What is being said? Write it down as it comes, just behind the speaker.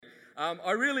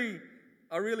I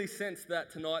really sensed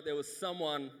that tonight there was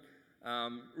someone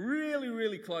really,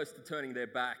 really close to turning their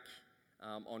back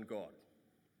on God.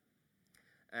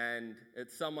 And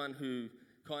it's someone who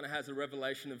kind of has a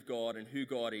revelation of God and who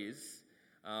God is,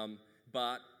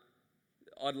 but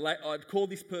I'd call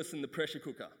this person the pressure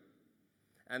cooker.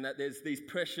 And that there's these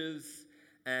pressures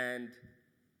and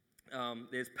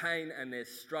there's pain and there's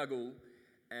struggle,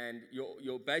 and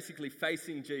you're basically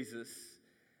facing Jesus,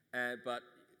 but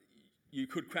you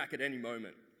could crack at any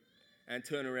moment and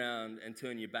turn around and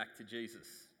turn your back to Jesus.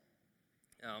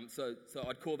 So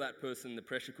I'd call that person the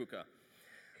pressure cooker.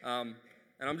 And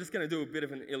I'm just going to do a bit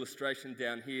of an illustration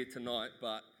down here tonight,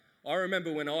 but I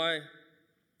remember when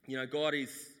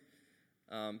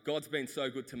God's been so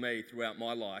good to me throughout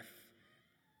my life,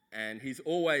 and he's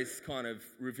always kind of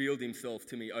revealed himself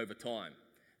to me over time.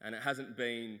 And it hasn't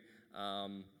been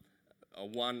a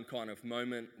one kind of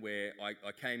moment where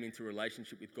I came into a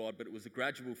relationship with God, but it was a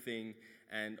gradual thing.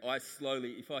 And I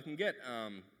slowly, if I can get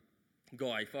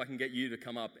you to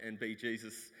come up and be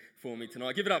Jesus for me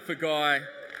tonight. Give it up for Guy.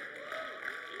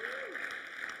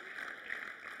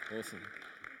 Awesome.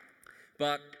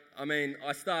 But, I mean,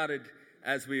 I started,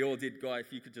 as we all did, Guy,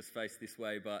 if you could just face this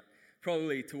way, but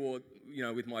probably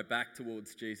with my back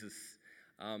towards Jesus.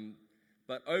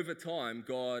 But over time,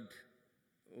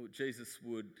 Jesus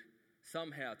would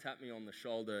somehow tap me on the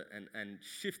shoulder and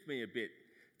shift me a bit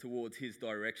towards his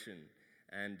direction.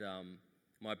 And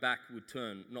my back would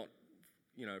turn, not,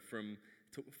 from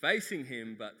facing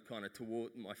him, but kind of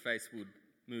my face would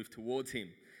move towards him.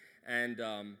 And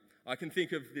I can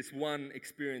think of this one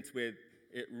experience where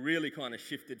it really kind of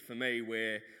shifted for me,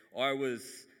 where I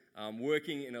was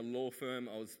working in a law firm.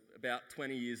 I was about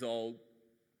 20 years old,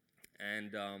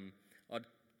 and I'd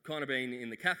kind of been in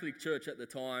the Catholic Church at the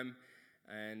time,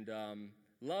 and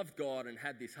loved God and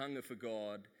had this hunger for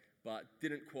God, but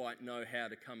didn't quite know how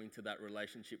to come into that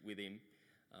relationship with him.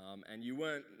 And you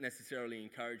weren't necessarily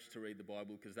encouraged to read the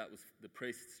Bible because that was the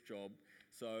priest's job.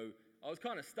 So I was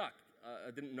kind of stuck.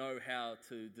 I didn't know how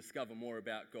to discover more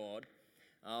about God.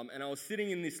 And I was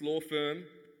sitting in this law firm,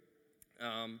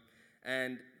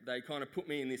 and they kind of put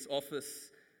me in this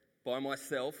office by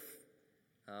myself,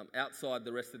 outside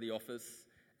the rest of the office,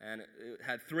 and it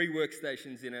had 3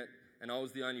 workstations in it, and I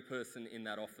was the only person in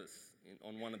that office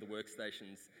on one of the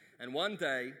workstations. And one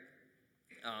day,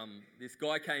 this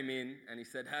guy came in and he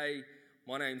said, "Hey,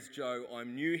 my name's Joe,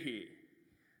 I'm new here."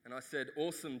 And I said,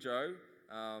 "Awesome, Joe.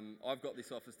 I've got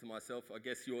this office to myself. I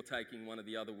guess you're taking one of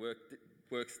the other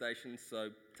workstations,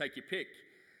 so take your pick."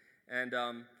 And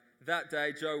that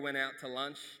day, Joe went out to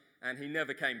lunch, and he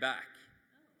never came back.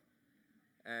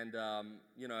 And,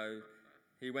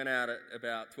 he went out at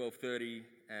about 12:30,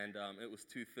 and it was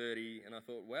 2:30, and I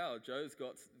thought, wow,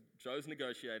 Joe's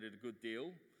negotiated a good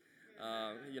deal.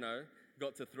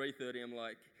 Got to 3:30, I'm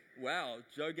like, wow,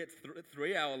 Joe gets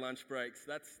 3-hour lunch breaks.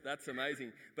 That's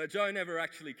amazing. But Joe never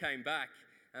actually came back,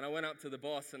 and I went up to the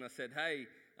boss and I said, "Hey,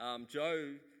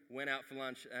 Joe went out for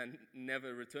lunch and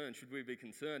never returned. Should we be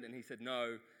concerned?" And he said,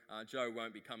 "No, Joe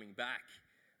won't be coming back."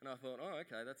 And I thought, oh,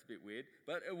 okay, that's a bit weird.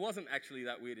 But it wasn't actually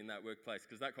that weird in that workplace,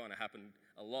 because that kind of happened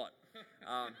a lot.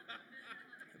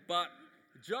 But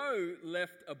Joe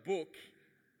left a book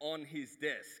on his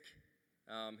desk.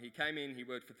 He came in, he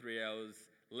worked for 3 hours,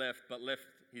 left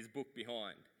his book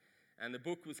behind. And the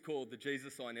book was called The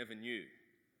Jesus I Never Knew.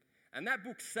 And that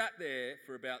book sat there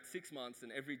for about 6 months,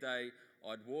 and every day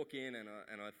I'd walk in and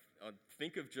I'd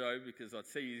think of Joe, because I'd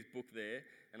see his book there,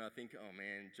 and I'd think, oh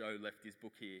man, Joe left his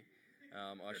book here.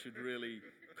 I should really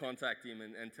contact him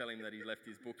and tell him that he left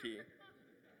his book here.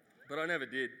 But I never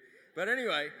did. But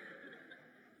anyway,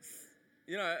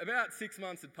 about 6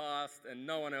 months had passed and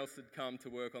no one else had come to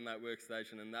work on that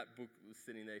workstation, and that book was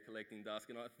sitting there collecting dust.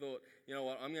 And I thought, you know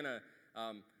what, I'm gonna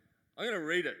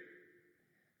read it.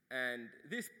 And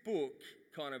this book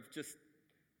kind of just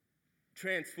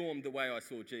transformed the way I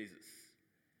saw Jesus.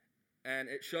 And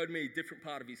it showed me a different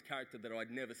part of his character that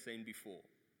I'd never seen before.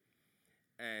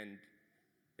 And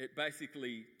it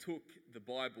basically took the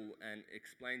Bible and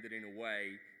explained it in a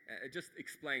way, it just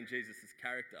explained Jesus'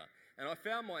 character. And I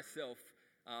found myself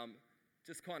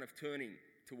just kind of turning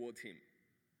towards him,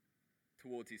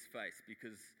 towards his face,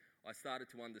 because I started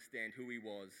to understand who he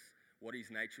was, what his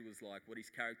nature was like, what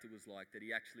his character was like, that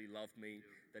he actually loved me,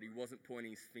 that he wasn't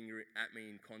pointing his finger at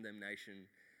me in condemnation,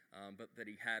 but that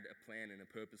he had a plan and a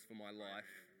purpose for my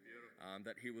life,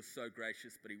 that he was so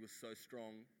gracious, but he was so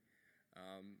strong.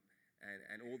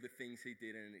 And all the things he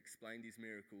did, and explained his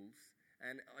miracles.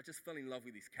 And I just fell in love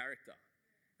with his character.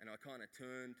 And I kind of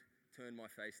turned my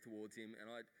face towards him. And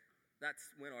that's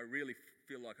when I really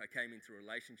feel like I came into a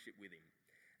relationship with him.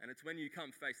 And it's when you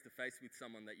come face to face with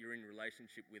someone that you're in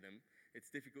relationship with them. It's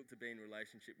difficult to be in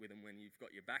relationship with them when you've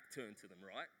got your back turned to them,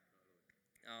 right?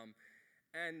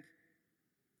 And,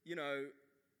 you know,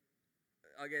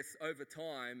 I guess over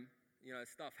time, you know,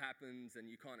 stuff happens and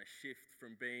you kind of shift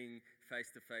from being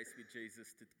face-to-face with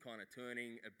Jesus to kind of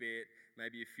turning a bit,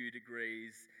 maybe a few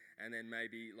degrees, and then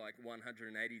maybe like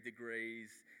 180 degrees.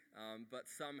 But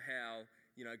somehow,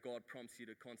 you know, God prompts you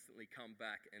to constantly come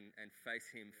back and face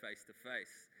him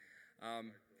face-to-face.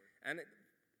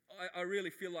 I really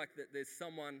feel like that there's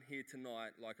someone here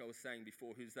tonight, like I was saying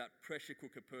before, who's that pressure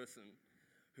cooker person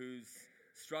who's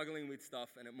struggling with stuff,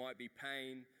 and it might be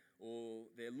pain, or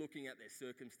they're looking at their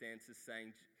circumstances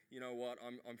saying, you know what,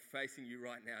 I'm facing you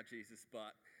right now, Jesus,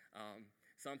 but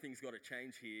something's got to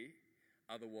change here.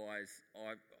 Otherwise,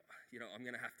 I'm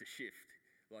going to have to shift.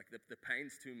 Like the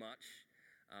pain's too much,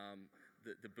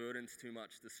 the burden's too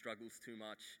much, the struggle's too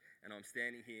much, and I'm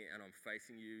standing here and I'm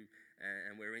facing you,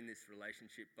 and we're in this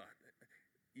relationship, but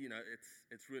you know,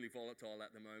 it's really volatile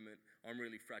at the moment. I'm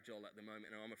really fragile at the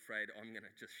moment, and I'm afraid I'm going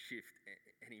to just shift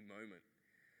any moment.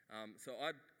 So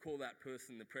I'd call that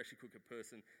person the pressure cooker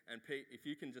person. And Pete, if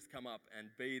you can just come up and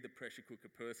be the pressure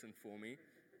cooker person for me.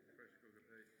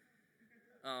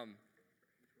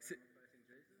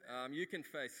 You can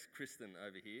face Kristen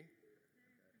over here.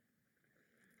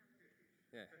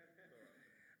 Yeah.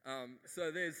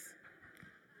 So there's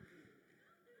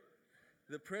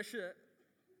the pressure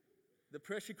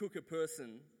cooker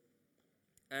person,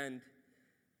 and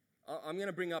I'm going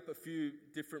to bring up a few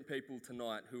different people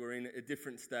tonight who are in a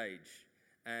different stage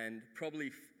and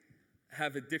probably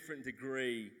have a different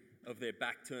degree of their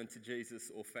back turned to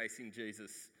Jesus or facing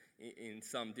Jesus in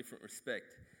some different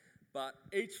respect. But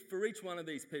for each one of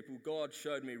these people, God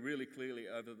showed me really clearly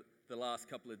over the last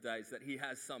couple of days that he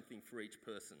has something for each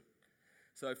person.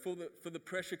 So for the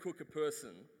pressure cooker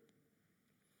person,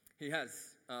 he has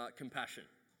compassion.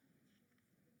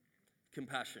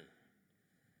 Compassion.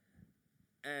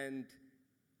 And,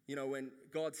 you know, when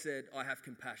God said, I have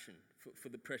compassion for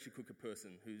the pressure cooker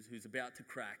person who's about to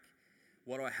crack,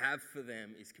 what I have for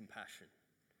them is compassion.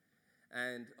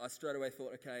 And I straight away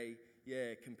thought, okay,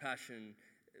 yeah, compassion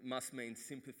must mean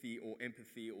sympathy or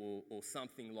empathy or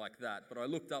something like that. But I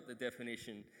looked up the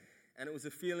definition, and it was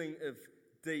a feeling of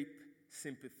deep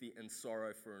sympathy and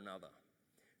sorrow for another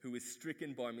who is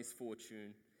stricken by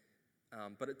misfortune.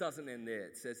 But it doesn't end there.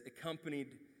 It says, accompanied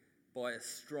by a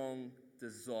strong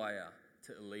desire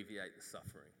to alleviate the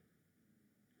suffering.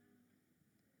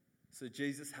 So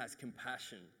Jesus has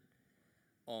compassion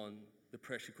on the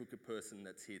pressure cooker person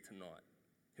that's here tonight.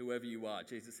 Whoever you are,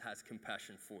 Jesus has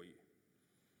compassion for you.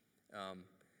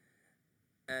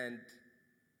 And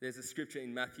there's a scripture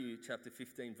in Matthew chapter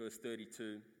 15, verse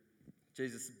 32.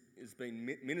 Jesus has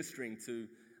been ministering to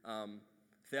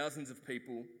thousands of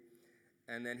people,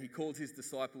 and then he calls his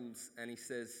disciples and he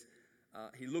says,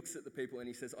 he looks at the people and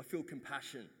he says, I feel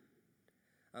compassion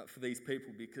for these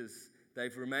people because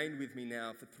they've remained with me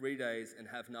now for 3 days and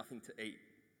have nothing to eat.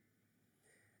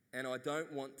 And I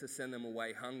don't want to send them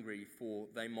away hungry, for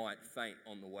they might faint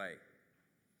on the way.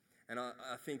 And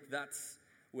I think that's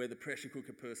where the pressure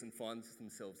cooker person finds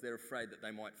themselves. They're afraid that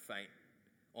they might faint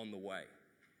on the way,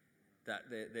 that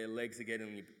their legs are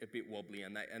getting a bit wobbly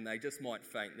and they just might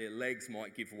faint. Their legs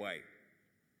might give way.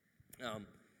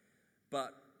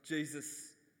 But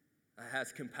Jesus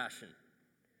has compassion.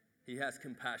 He has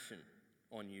compassion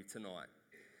on you tonight.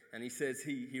 And he says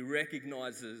he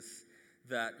recognizes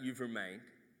that you've remained.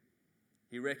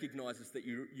 He recognizes that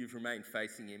you've remained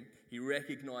facing him. He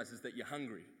recognizes that you're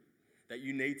hungry, that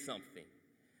you need something,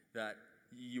 that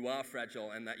you are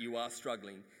fragile and that you are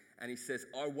struggling. And he says,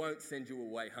 I won't send you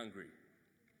away hungry.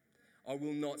 I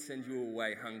will not send you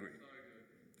away hungry.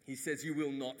 He says you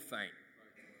will not faint.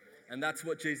 And that's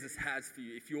what Jesus has for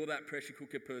you. If you're that pressure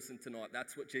cooker person tonight,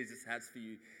 that's what Jesus has for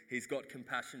you. He's got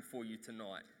compassion for you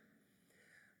tonight.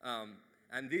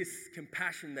 And this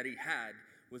compassion that he had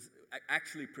was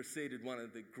actually preceded one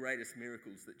of the greatest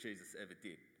miracles that Jesus ever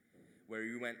did, where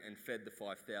he went and fed the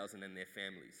 5,000 and their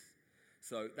families.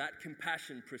 So that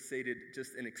compassion preceded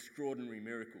just an extraordinary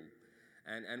miracle.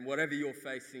 And whatever you're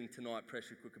facing tonight,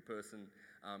 pressure cooker person,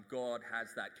 God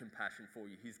has that compassion for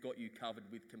you. He's got you covered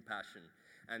with compassion.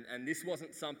 And this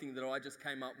wasn't something that I just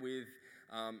came up with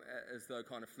as though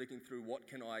kind of flicking through what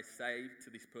can I say to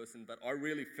this person, but I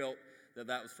really felt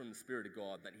that was from the Spirit of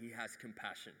God, that he has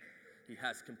compassion. He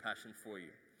has compassion for you.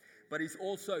 But he's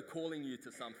also calling you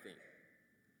to something.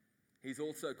 He's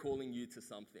also calling you to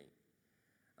something.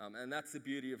 And that's the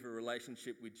beauty of a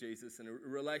relationship with Jesus and a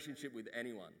relationship with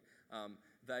anyone.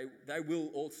 They will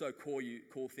also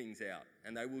call things out,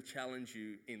 and they will challenge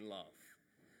you in love.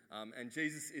 And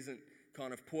Jesus isn't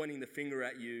kind of pointing the finger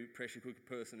at you, pressure cooker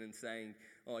person, and saying,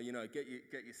 oh,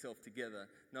 get yourself together.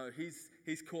 No,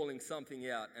 he's calling something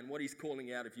out, and what he's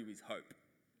calling out of you is hope.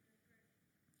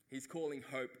 He's calling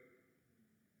hope.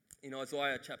 In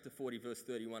Isaiah chapter 40, verse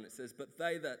 31, it says, "But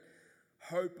they that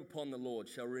hope upon the Lord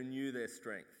shall renew their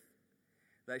strength.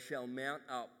 They shall mount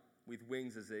up with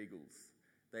wings as eagles.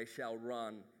 They shall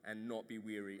run and not be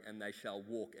weary, and they shall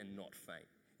walk and not faint."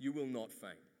 You will not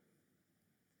faint.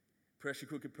 Pressure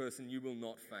cooker person, you will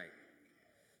not faint.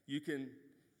 You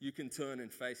can turn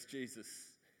and face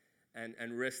Jesus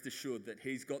and rest assured that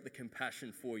he's got the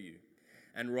compassion for you.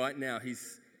 And right now,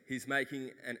 he's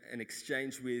making an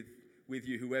exchange with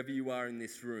you, whoever you are in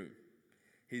this room.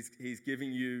 He's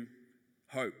giving you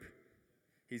hope.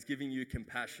 He's giving you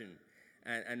compassion.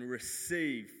 And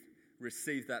receive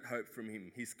that hope from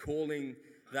him. He's calling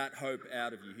that hope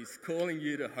out of you. He's calling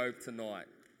you to hope tonight.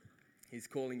 He's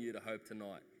calling you to hope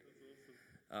tonight.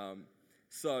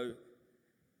 So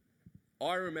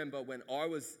I remember when I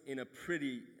was in a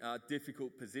pretty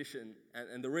difficult position,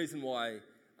 and the reason why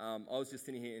I was just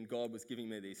in here and God was giving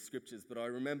me these scriptures, but I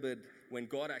remembered when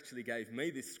God actually gave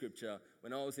me this scripture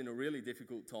when I was in a really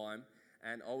difficult time,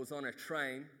 and I was on a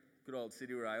train, good old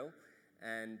City Rail,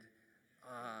 and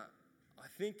I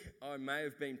think I may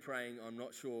have been praying, I'm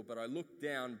not sure, but I looked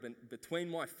down between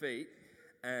my feet,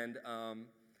 and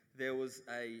there was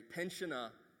a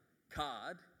pensioner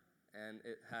card, and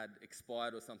it had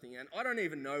expired or something, and I don't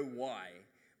even know why,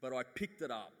 but I picked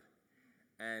it up,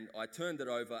 and I turned it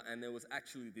over, and there was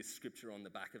actually this scripture on the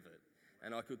back of it,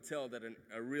 and I could tell that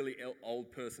a really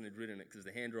old person had written it, because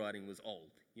the handwriting was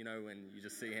old. You know, when you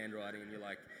just see handwriting, and you're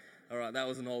like, all right, that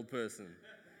was an old person.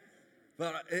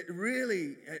 But it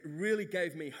really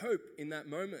gave me hope in that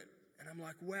moment. And I'm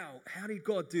like, wow, how did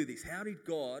God do this? How did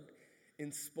God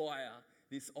inspire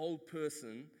this old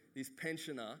person, this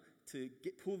pensioner, to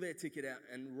pull their ticket out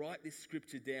and write this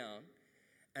scripture down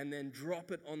and then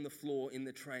drop it on the floor in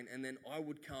the train, and then I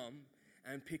would come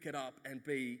and pick it up and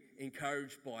be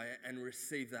encouraged by it and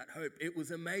receive that hope. It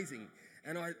was amazing.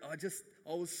 And I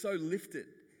was so lifted,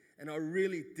 and I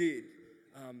really did.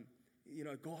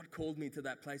 God called me to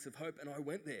that place of hope, and I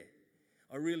went there.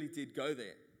 I really did go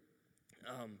there.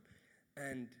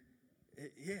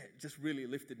 It just really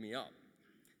lifted me up.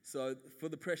 So for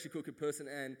the pressure cooker person,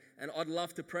 and I'd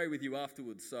love to pray with you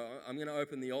afterwards. So I'm going to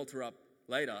open the altar up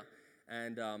later,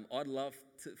 and I'd love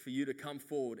for you to come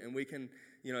forward, and we can,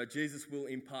 Jesus will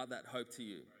impart that hope to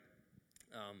you.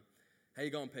 How you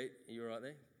going, Pete? Are you all right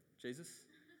there? Jesus?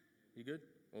 You good?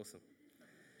 Awesome.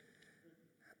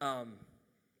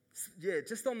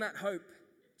 Just on that hope,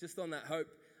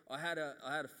 I had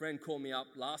a friend call me up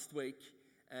last week,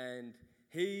 and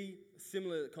he,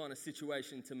 similar kind of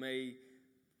situation to me,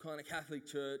 kind of Catholic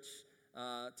church,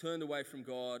 turned away from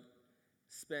God,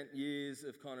 spent years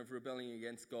of kind of rebelling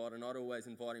against God, and I'd always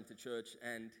invite him to church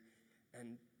and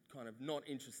kind of not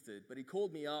interested. But he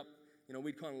called me up,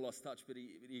 we'd kind of lost touch, but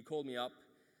he called me up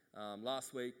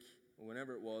last week, or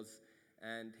whenever it was,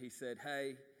 and he said,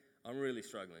 hey, I'm really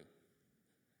struggling.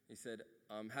 He said,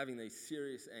 I'm having these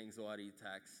serious anxiety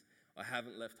attacks. I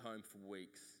haven't left home for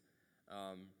weeks.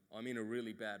 I'm in a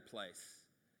really bad place.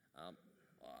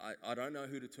 I don't know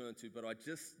who to turn to, but I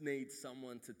just need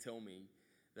someone to tell me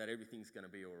that everything's going to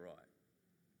be all right.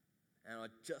 And I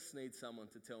just need someone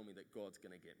to tell me that God's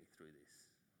going to get me through this.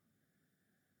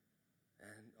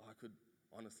 And I could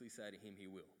honestly say to him, he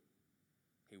will.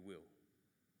 He will.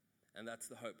 And that's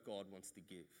the hope God wants to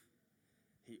give.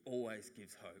 He always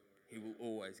gives hope. He will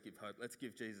always give hope. Let's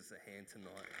give Jesus a hand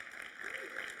tonight.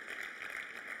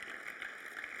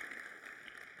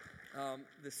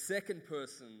 The second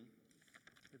person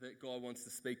that God wants to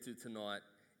speak to tonight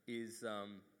is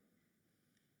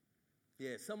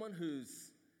someone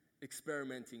who's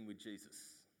experimenting with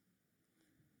Jesus.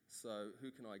 So who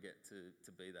can I get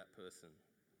to be that person?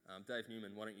 Dave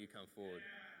Newman, why don't you come forward?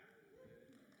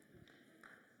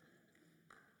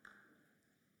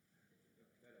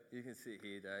 You can sit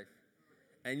here, Dave.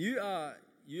 And you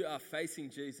are facing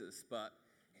Jesus, but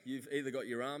you've either got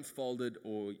your arms folded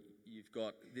or you've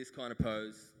got this kind of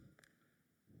pose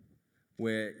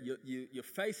where you're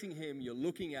facing him, you're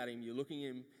looking at him, you're looking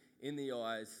him in the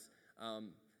eyes,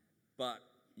 but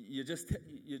you're just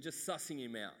sussing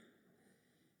him out.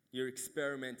 You're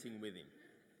experimenting with him.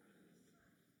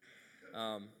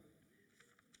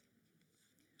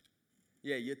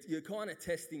 You're kind of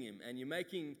testing him, and you're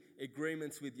making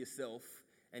agreements with yourself,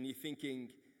 and you're thinking,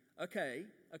 okay,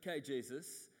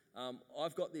 Jesus,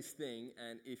 I've got this thing,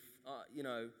 and if,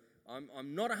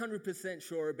 I'm not 100%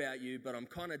 sure about you, but I'm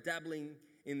kind of dabbling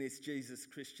in this Jesus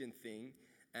Christian thing,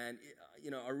 and,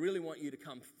 I really want you to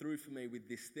come through for me with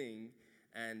this thing,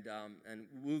 and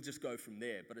we'll just go from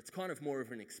there. But it's kind of more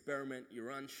of an experiment.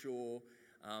 You're unsure,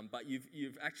 but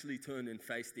you've actually turned and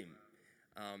faced him.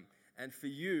 And for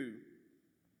you,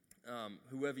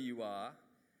 whoever you are,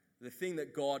 the thing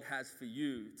that God has for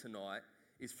you tonight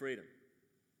is freedom.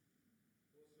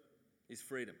 Is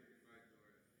freedom.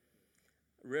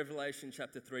 Revelation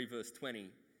chapter 3, verse 20,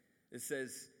 it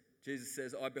says, Jesus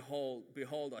says,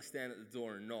 behold, I stand at the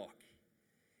door and knock.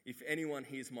 If anyone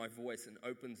hears my voice and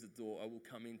opens the door, I will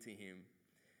come into him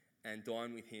and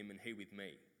dine with him and he with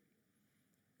me.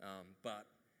 But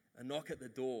a knock at the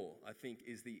door, I think,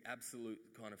 is the absolute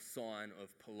kind of sign of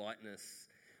politeness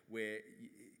where,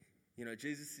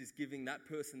 Jesus is giving that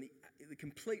person the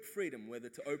complete freedom whether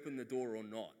to open the door or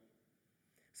not.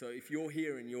 So if you're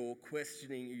here and you're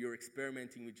questioning, you're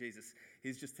experimenting with Jesus,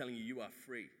 he's just telling you, you are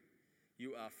free.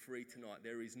 You are free tonight.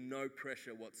 There is no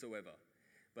pressure whatsoever.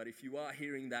 But if you are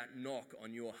hearing that knock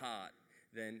on your heart,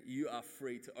 then you are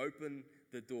free to open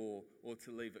the door or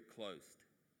to leave it closed.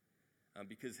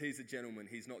 Because he's a gentleman.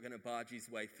 He's not going to barge his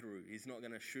way through. He's not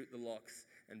going to shoot the locks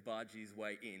and barge his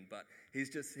way in. But he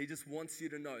just wants you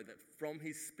to know that from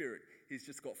his spirit, he's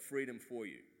just got freedom for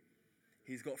you.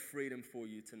 He's got freedom for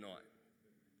you tonight.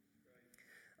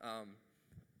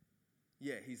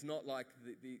 He's not like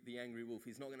the angry wolf.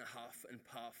 He's not going to huff and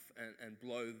puff and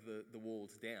blow the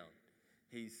walls down.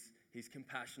 He's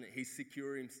compassionate. He's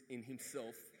secure in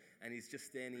himself, and he's just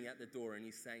standing at the door and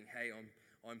he's saying, "Hey,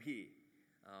 I'm here."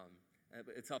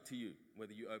 But it's up to you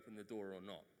whether you open the door or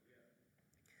not.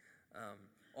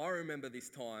 I remember this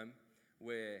time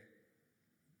where,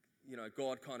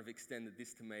 God kind of extended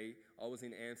this to me. I was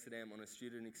in Amsterdam on a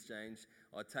student exchange.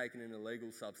 I'd taken an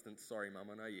illegal substance. Sorry, Mum,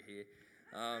 I know you're here.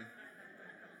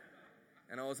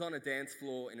 And I was on a dance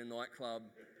floor in a nightclub.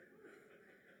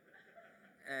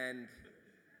 And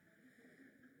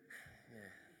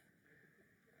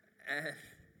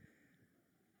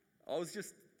I was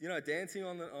just, dancing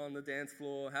on the dance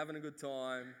floor, having a good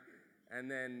time, and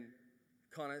then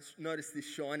kind of noticed this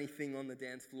shiny thing on the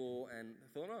dance floor, and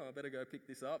I thought, I better go pick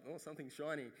this up. Oh, something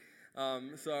shiny.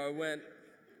 So I went,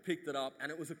 picked it up,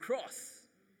 and it was a cross.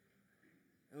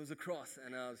 It was a cross,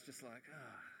 and I was just like,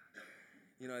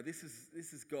 this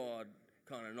is God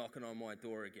kind of knocking on my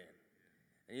door again.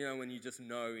 And when you just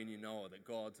know in your knower that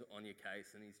God's on your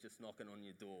case and he's just knocking on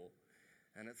your door.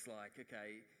 And it's like,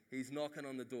 okay, he's knocking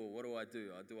on the door. What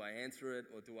do? Do I answer it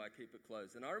or do I keep it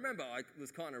closed? And I remember I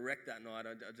was kind of wrecked that night.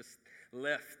 I just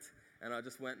left and I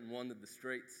just went and wandered the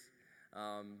streets.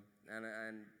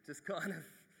 And just kind of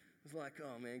was like,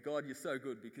 oh man, God, you're so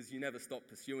good because you never stopped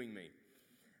pursuing me.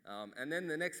 And then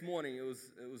the next morning it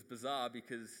was bizarre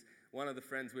because one of the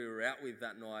friends we were out with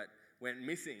that night went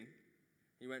missing.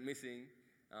 He went missing,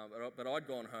 but I'd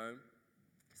gone home.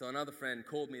 So another friend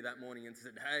called me that morning and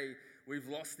said, hey, we've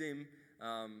lost him.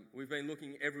 We've been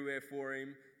looking everywhere for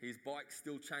him. His bike's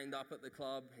still chained up at the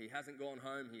club. He hasn't gone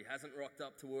home. He hasn't rocked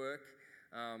up to work.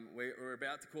 We're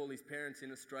about to call his parents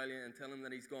in Australia and tell him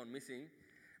that he's gone missing.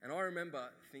 And I remember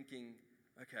thinking,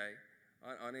 okay,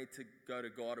 I need to go to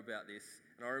God about this.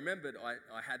 And I remembered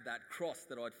I had that cross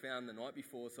that I'd found the night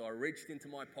before, so I reached into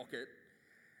my pocket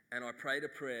and I prayed a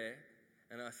prayer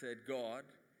and I said, God,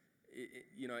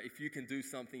 if you can do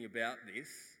something about this,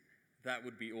 that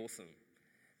would be awesome.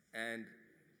 And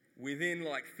within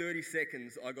like 30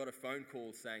 seconds, I got a phone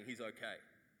call saying he's okay.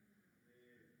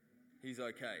 He's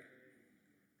okay.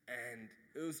 And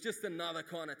it was just another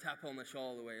kind of tap on the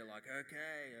shoulder where you're like,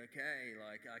 okay,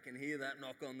 like I can hear that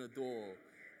knock on the door,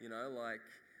 like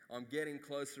I'm getting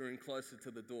closer and closer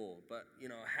to the door, but,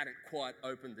 I hadn't quite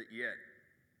opened it yet.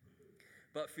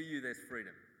 But for you, there's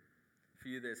freedom. For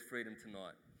you, there's freedom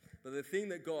tonight. But the thing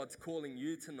that God's calling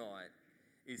you tonight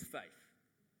is faith.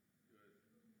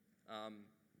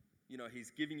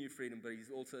 He's giving you freedom, but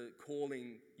he's also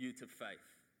calling you to faith.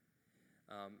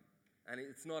 And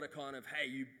it's not a kind of, hey,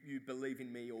 you believe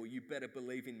in me or you better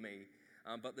believe in me.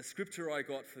 But the scripture I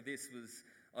got for this was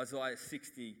Isaiah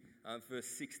 60, verse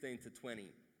 16 to 20.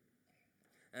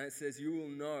 And it says, you will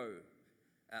know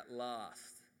at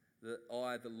last that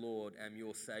I, the Lord, am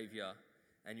your Saviour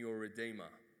and your Redeemer,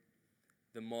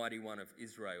 the mighty one of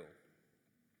Israel.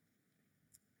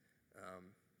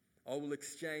 I will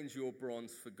exchange your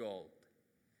bronze for gold,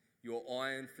 your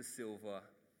iron for silver,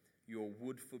 your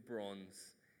wood for bronze,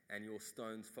 and your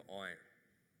stones for iron.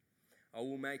 I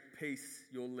will make peace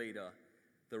your leader,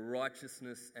 the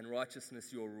righteousness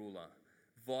your ruler.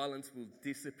 Violence will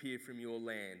disappear from your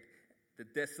land. The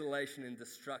desolation and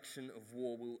destruction of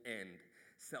war will end.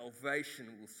 Salvation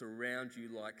will surround you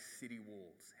like city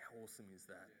walls. How awesome is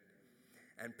that?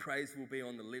 And praise will be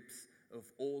on the lips of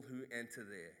all who enter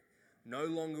there. No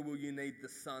longer will you need the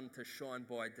sun to shine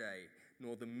by day,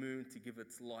 nor the moon to give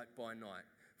its light by night.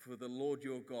 For the Lord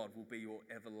your God will be your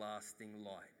everlasting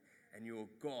light, and your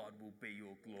God will be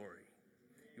your glory.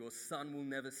 Your sun will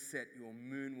never set, your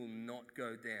moon will not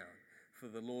go down, for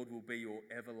the Lord will be your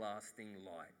everlasting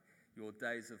light. Your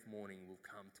days of mourning will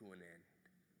come to an end.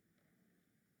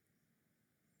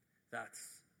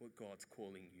 That's what God's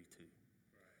calling you to.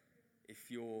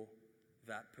 If you're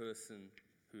that person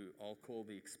who I'll call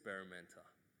the experimenter,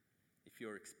 if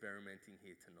you're experimenting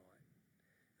here tonight,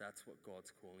 that's what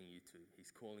God's calling you to.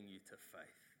 He's calling you to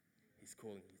faith. He's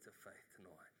calling you to faith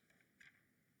tonight.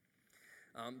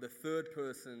 The third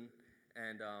person,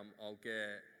 and I'll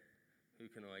get, who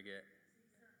can I get?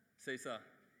 Caesar,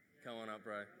 come on up,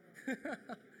 bro.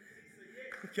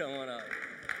 Come on up.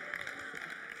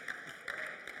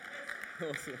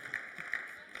 Awesome.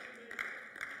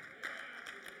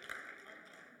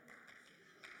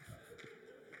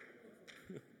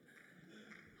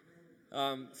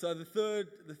 So the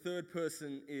third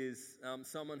person is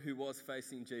someone who was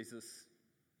facing Jesus.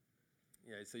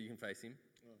 Yeah, so you can face him.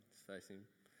 Just face him.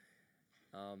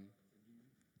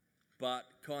 But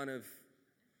kind of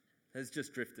has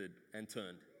just drifted and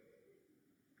turned.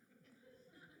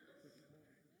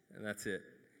 And that's it.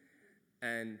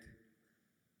 And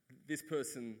this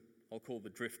person I'll call the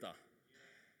drifter.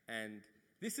 And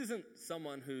this isn't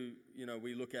someone who,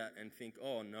 we look at and think,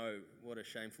 oh no, what a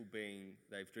shameful being,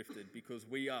 they've drifted. Because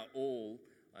we are all,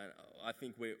 I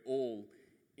think we're all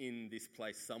in this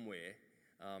place somewhere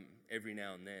every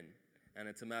now and then. And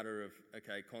it's a matter of,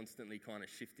 constantly kind of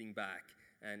shifting back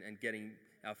and getting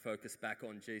our focus back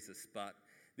on Jesus. But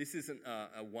this isn't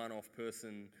a one-off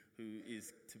person who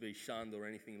is to be shunned or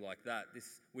anything like that.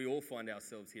 We all find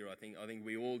ourselves here, I think. I think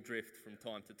we all drift from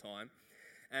time to time.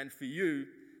 And for you,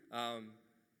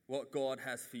 what God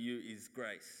has for you is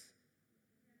grace.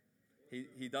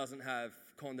 He doesn't have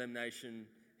condemnation.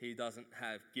 He doesn't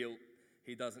have guilt.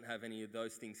 He doesn't have any of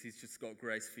those things. He's just got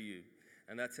grace for you.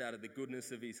 And that's out of the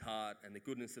goodness of his heart and the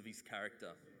goodness of his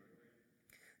character.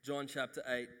 John chapter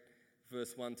 8,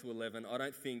 verse 1 to 11. I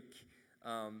don't think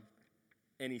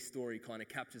any story kind of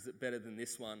captures it better than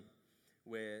this one,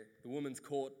 where the woman's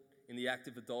caught in the act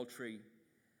of adultery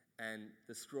and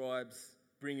the scribes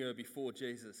bring her before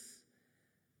Jesus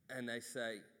and they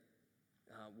say,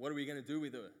 what are we going to do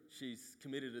with her? She's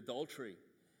committed adultery.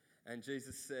 And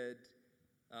Jesus said,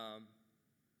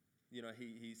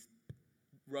 he's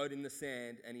wrote in the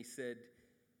sand and he said,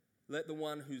 let the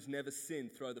one who's never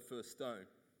sinned throw the first stone.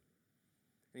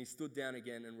 And he stood down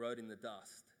again and wrote in the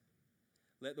dust.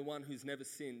 Let the one who's never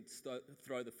sinned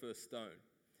throw the first stone.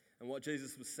 And what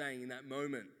Jesus was saying in that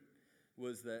moment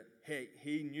was that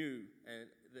he knew and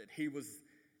that he was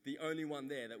the only one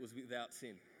there that was without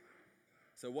sin.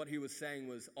 So what he was saying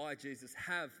was, I, Jesus,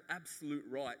 have absolute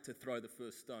right to throw the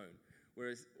first stone.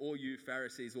 Whereas all you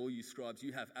Pharisees, all you scribes,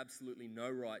 you have absolutely no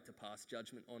right to pass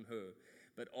judgment on her.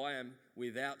 But I am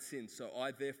without sin, so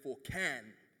I therefore can,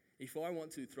 if I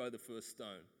want to, throw the first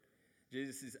stone.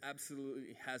 Jesus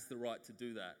absolutely has the right to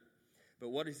do that. But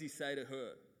what does he say to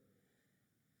her?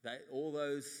 All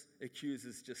those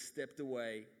accusers just stepped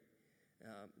away,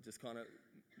 just kind of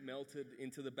melted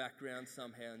into the background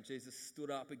somehow. And Jesus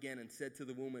stood up again and said to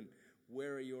the woman,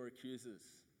 where are your accusers?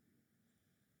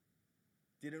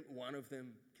 Didn't one of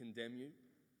them condemn you?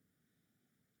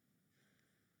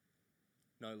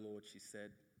 No, Lord, she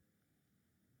said.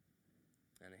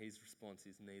 And his response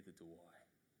is, neither do I.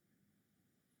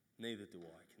 Neither do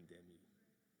I condemn you.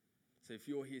 So if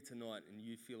you're here tonight and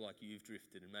you feel like you've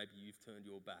drifted and maybe you've turned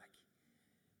your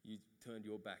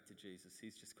back to Jesus,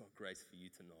 he's just got grace for you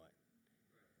tonight.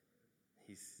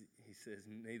 He says,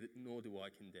 nor do I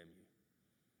condemn you.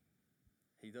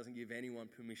 He doesn't give anyone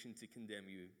permission to condemn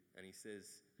you, and he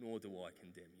says, nor do I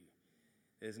condemn you.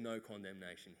 There's no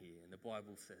condemnation here, and the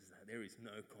Bible says that. There is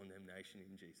no condemnation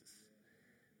in Jesus.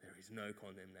 There is no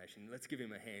condemnation. Let's give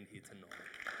him a hand here tonight.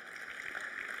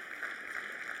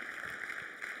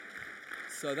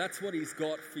 So that's what he's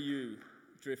got for you,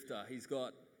 drifter. He's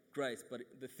got grace, but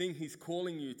the thing he's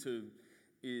calling you to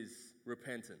is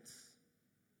repentance.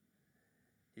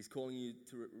 He's calling you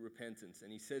to repentance,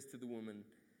 and he says to the woman,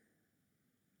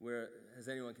 where has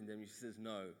anyone condemned you? She says,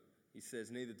 no. He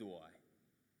says, neither do I.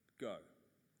 Go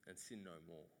and sin no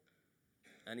more.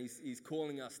 And he's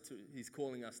calling us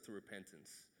to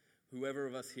repentance. Whoever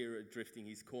of us here are drifting,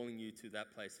 he's calling you to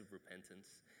that place of repentance.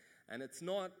 And it's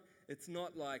not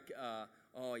like,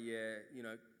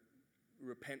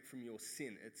 repent from your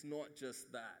sin. It's not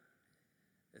just that.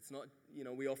 It's not,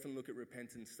 we often look at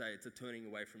repentance, say it's a turning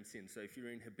away from sin. So if you're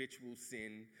in habitual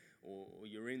sin or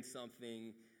you're in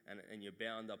something and you're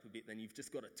bound up a bit, then you've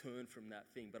just got to turn from that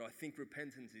thing. But I think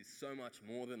repentance is so much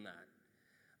more than that.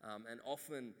 And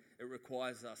often it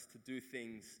requires us to do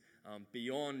things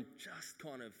beyond just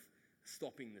kind of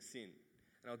stopping the sin.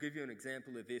 And I'll give you an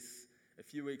example of this. A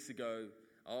few weeks ago,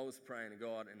 I was praying to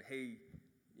God, and He,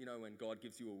 when God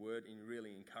gives you a word and you're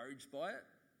really encouraged by it,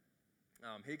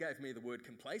 He gave me the word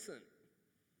complacent.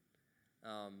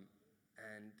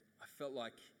 And I felt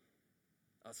like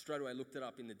I straight away looked it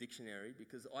up in the dictionary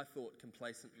because I thought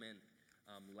complacent meant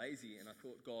lazy, and I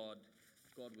thought God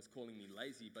was calling me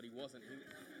lazy, but He wasn't.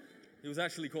 He was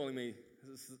actually calling me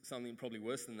something probably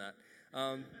worse than that.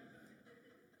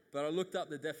 But I looked up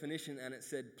the definition, and it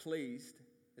said pleased,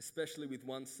 especially with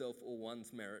oneself or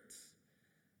one's merits,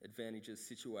 advantages,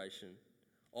 situation,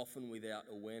 often without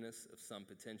awareness of some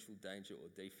potential danger or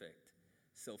defect,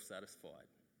 self-satisfied.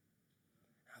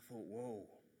 I thought, whoa,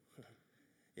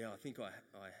 yeah, I think I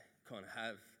kind of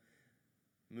have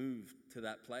moved to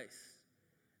that place.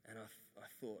 And I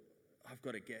thought, I've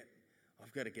got to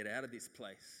get out of this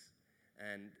place.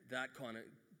 And that kind of,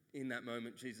 in that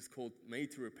moment, Jesus called me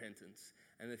to repentance.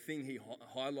 And the thing He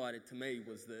highlighted to me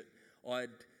was that I'd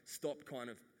stopped kind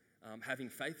of having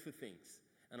faith for things.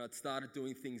 And I'd started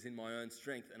doing things in my own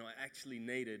strength. And I actually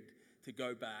needed to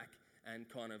go back and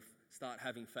kind of start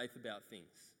having faith about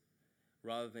things,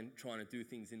 rather than trying to do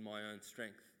things in my own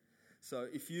strength. So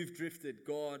if you've drifted,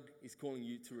 God is calling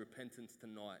you to repentance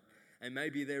tonight. And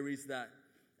maybe there is that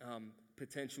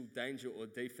potential danger or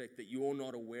defect that you're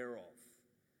not aware of.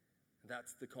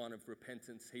 That's the kind of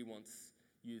repentance He wants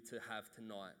you to have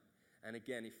tonight. And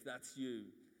again, if that's you,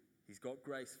 He's got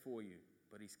grace for you,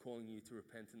 but He's calling you to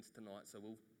repentance tonight. So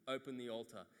we'll open the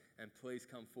altar, and please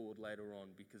come forward later on,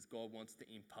 because God wants to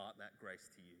impart that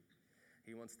grace to you.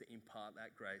 He wants to impart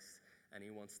that grace, and He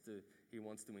wants to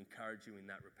encourage you in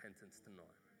that repentance tonight.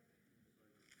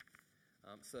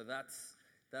 So that's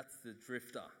the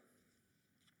drifter.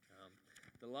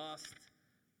 The last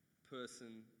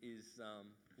person is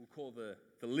we'll call the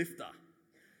lifter,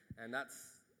 and that's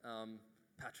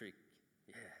Patrick.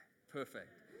 Yeah, perfect.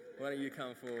 Why don't you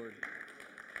come forward?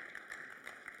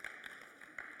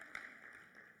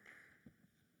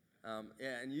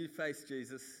 And you face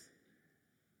Jesus.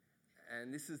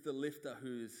 And this is the lifter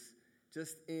who's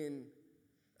just in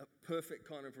a perfect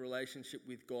kind of relationship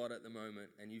with God at the moment.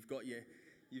 And you've got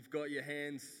your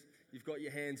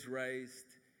hands raised,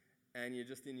 and you're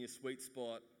just in your sweet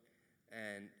spot.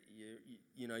 And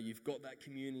you've got that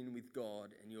communion with God,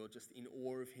 and you're just in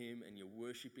awe of Him, and you're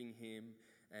worshiping Him,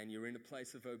 and you're in a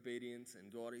place of obedience,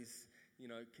 and God is,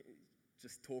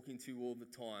 just talking to you all the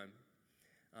time.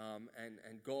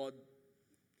 And God,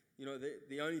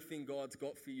 the only thing God's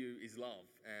got for you is love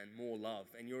and more love,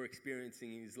 and you're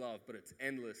experiencing His love, but it's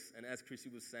endless. And as Chrissy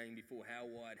was saying before, how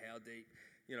wide, how deep,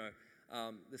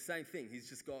 the same thing. He's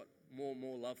just got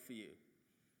more love for you.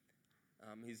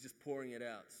 He's just pouring it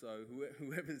out. So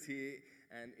whoever's here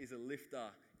and is a lifter,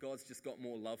 God's just got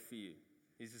more love for you.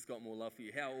 He's just got more love for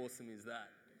you. How awesome is that?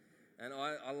 And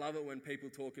I love it when people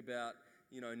talk about,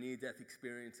 near-death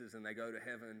experiences and they go to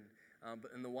heaven.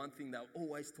 And the one thing they'll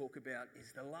always talk about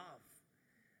is the love.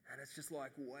 And it's just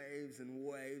like waves and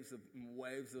waves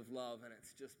of love, and it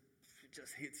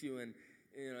just hits you, and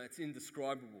it's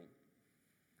indescribable.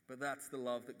 But that's the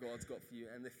love that God's got for you.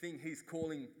 And the thing He's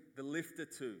calling the lifter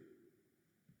to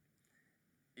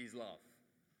is love.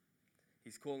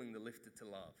 He's calling the lifter to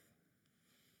love.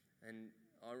 And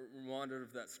I'm reminded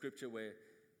of that scripture where,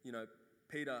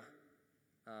 Peter,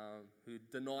 who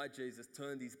denied Jesus,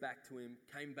 turned his back to Him,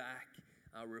 came back,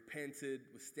 repented,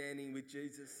 was standing with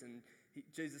Jesus, and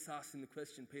Jesus asked him the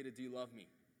question, Peter, do you love me?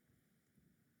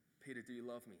 Peter, do you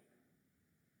love me?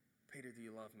 Peter, do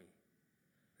you love me?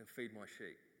 Then feed my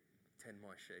sheep, tend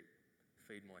my sheep,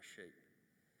 feed my sheep.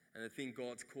 And the thing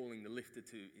God's calling the lifter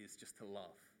to is just to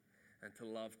love, and to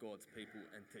love God's people,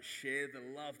 and to share the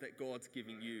love that God's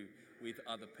giving you with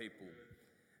other people.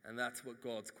 And that's what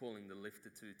God's calling the lifter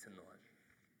to tonight.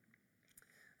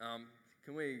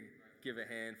 Can we give a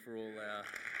hand for all our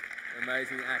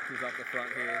amazing actors up the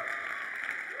front here?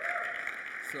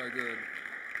 So good.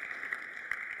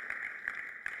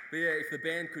 But yeah, if the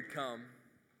band could come,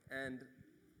 and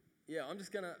yeah, I'm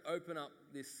just going to open up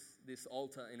this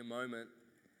altar in a moment.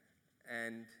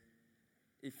 And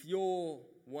if you're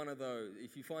one of those,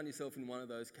 if you find yourself in one of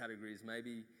those categories,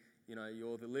 maybe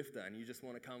you're the lifter and you just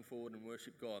want to come forward and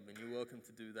worship God, then you're welcome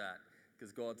to do that,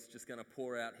 because God's just going to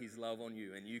pour out His love on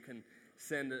you, and you can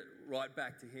send it right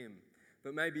back to Him.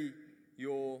 But maybe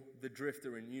you're the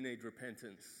drifter and you need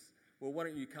repentance. Well, why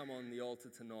don't you come on the altar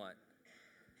tonight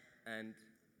and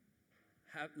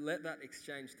let that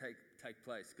exchange take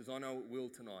place, because I know it will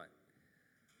tonight.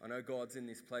 I know God's in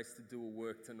this place to do a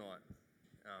work tonight.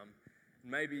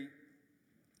 Maybe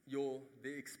you're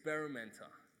the experimenter,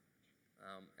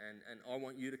 and I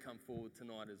want you to come forward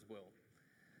tonight as well.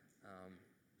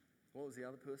 What was the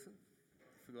other person?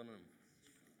 I've forgotten him.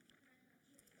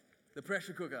 The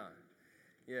pressure cooker.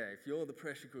 Yeah, if you're the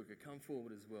pressure cooker, come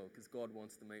forward as well, because God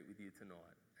wants to meet with you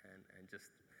tonight and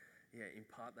just,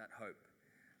 impart that hope.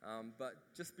 But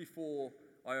just before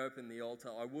I open the altar,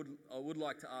 I would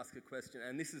like to ask a question,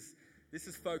 and this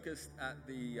is focused at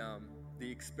the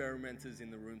experimenters in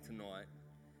the room tonight.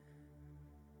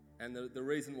 And the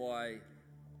reason why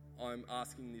I'm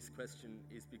asking this question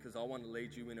is because I want to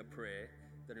lead you in a prayer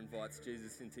that invites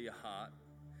Jesus into your heart.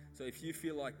 So if you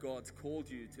feel like God's called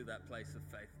you to that place of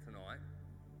faith tonight,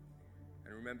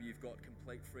 and remember, you've got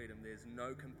complete freedom. There's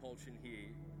no compulsion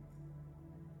here.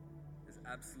 There's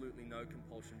absolutely no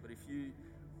compulsion. But if you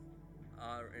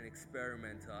are an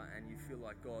experimenter and you feel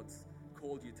like God's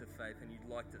called you to faith and you'd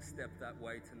like to step that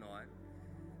way tonight,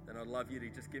 then I'd love you to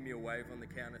just give me a wave on the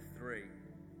count of 3.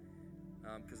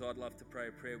 Because I'd love to pray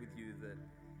a prayer with you that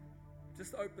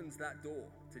just opens that door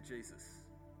to Jesus,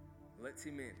 lets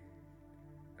him in.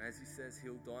 And as he says,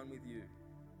 he'll dine with you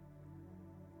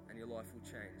and your life will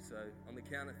change. So on the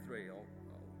count of 3, I'll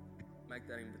make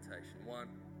that invitation. 1,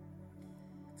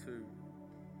 2,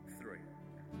 3.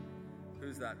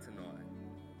 Who's that tonight?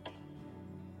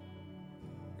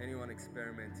 Anyone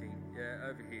experimenting? Yeah,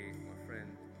 over here, my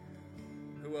friend.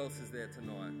 Who else is there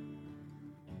tonight?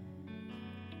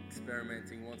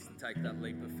 Experimenting, wants to take that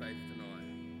leap of faith tonight.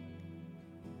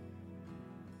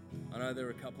 I know there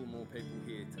are a couple more people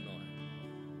here tonight.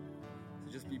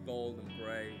 So just be bold and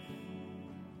brave.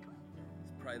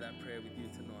 Just pray that prayer with you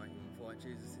tonight. Invite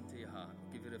Jesus into your heart.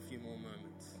 Give it a few more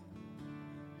moments.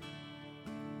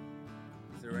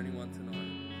 Is there anyone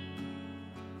tonight?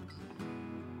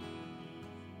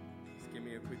 Just give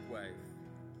me a quick wave.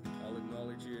 I'll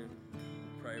acknowledge you.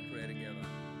 Pray a prayer together.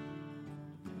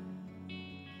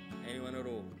 Anyone at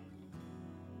all?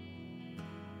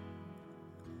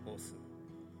 Awesome.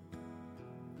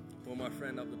 Well, my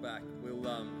friend up the back,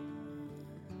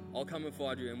 I'll come and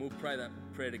find you and we'll pray that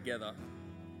prayer together.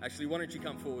 Actually, why don't you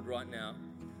come forward right now?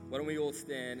 Why don't we all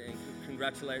stand and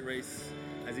congratulate Reese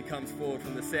as he comes forward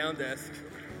from the sound desk.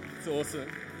 It's awesome.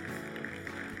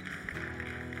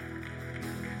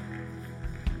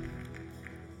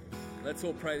 Let's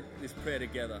all pray this prayer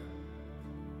together.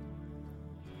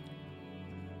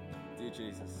 Dear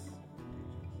Jesus,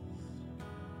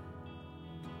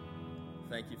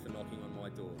 thank you for knocking on my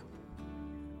door.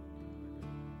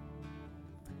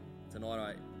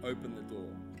 Tonight I open the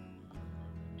door.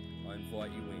 I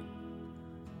invite you in.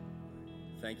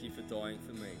 Thank you for dying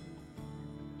for me,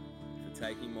 for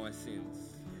taking my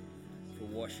sins, for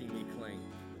washing me clean.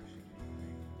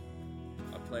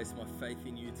 I place my faith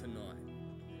in you tonight.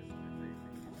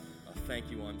 I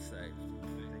thank you I'm saved.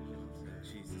 In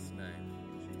Jesus' name.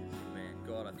 Amen.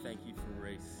 God, I thank you for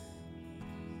Reese.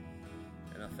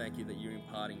 And I thank you that you're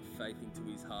imparting faith into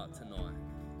his heart tonight.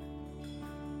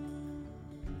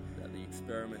 That the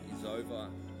experiment is over.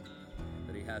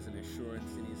 That he has an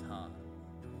assurance in his heart.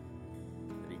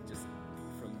 That he just,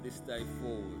 from this day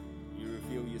forward, you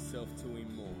reveal yourself to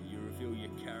him more. You reveal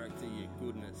your character, your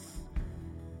goodness.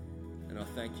 And I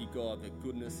thank you, God, that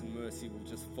goodness and mercy will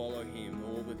just follow him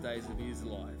all the days of his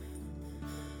life.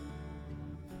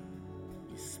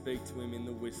 You speak to him in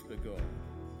the whisper, God.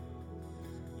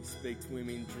 You speak to him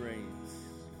in dreams.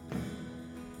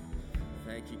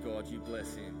 Thank you, God, you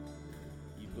bless him.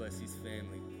 You bless his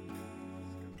family.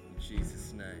 In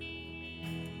Jesus'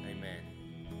 name, amen.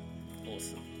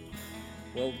 Awesome.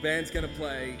 Well, the band's going to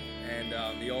play and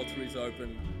the altar is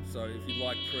open. So if you'd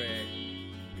like prayer,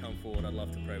 come forward. I'd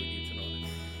love to pray with you tonight.